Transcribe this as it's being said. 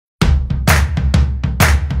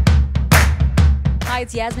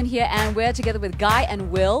it's Yasmin here, and we're together with Guy and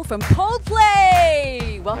Will from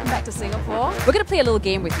Coldplay. Welcome back to Singapore. We're going to play a little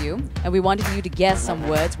game with you, and we wanted you to guess some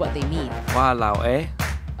words, what they mean. Wow, eh?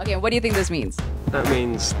 Okay, what do you think this means? That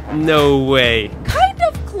means no way. Kind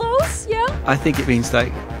of close, yeah? I think it means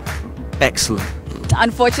like excellent.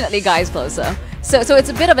 Unfortunately, Guy's closer. So it's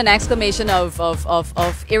a bit of an exclamation of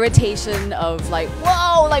irritation, of like,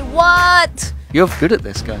 whoa, like what? You're good at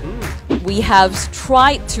this, guy. We have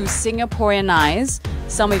tried to Singaporeanize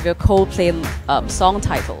some of your Coldplay song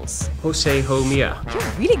titles. Jose Homia. You're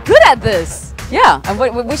really good at this. Yeah. And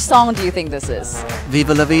which song do you think this is?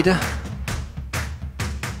 Viva la vida.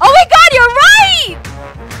 Oh my God, you're right!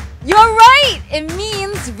 You're right! It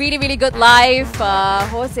means really, really good life.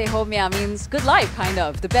 Jose Homia means good life, kind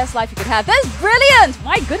of. The best life you could have. That's brilliant!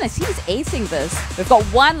 My goodness, he's acing this. We've got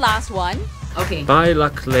one last one. Okay. By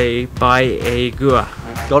luckily, by a gua.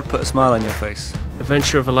 God put a smile on your face.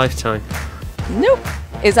 Adventure of a lifetime. Nope.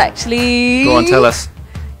 It's actually... Go on, tell us.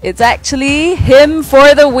 It's actually Hymn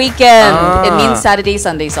for the Weekend. Ah. It means Saturday,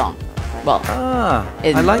 Sunday song. Well,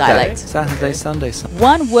 in I like dialect. that. Saturday, Sunday song.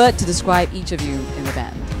 One word to describe each of you in the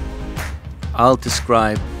band. I'll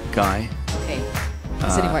describe Guy. Okay.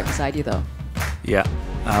 He's sitting right beside you, though. Yeah.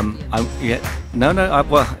 Well,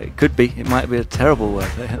 it could be. It might be a terrible word.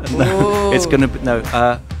 No, it's gonna be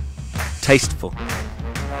tasteful.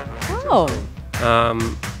 Oh.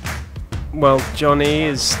 Well, Johnny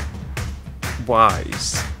is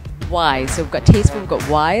wise. Wise. So we've got tasteful, we've got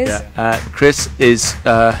wise. Yeah. Chris is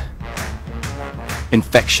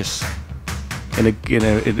infectious. In a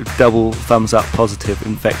double thumbs up, positive,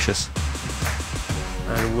 infectious.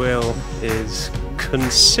 And Will is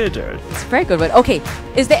considered. It's a very good word. Okay.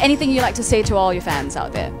 Is there anything you'd like to say to all your fans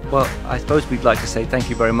out there? Well, I suppose we'd like to say thank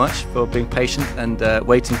you very much for being patient and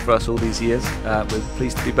waiting for us all these years. We're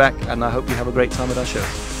pleased to be back, and I hope you have a great time at our show.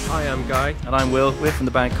 I am Guy. And I'm Will. We're from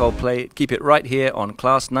the band Coldplay. Keep it right here on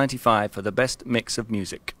Class 95 for the best mix of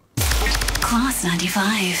music. Class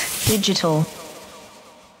 95 Digital.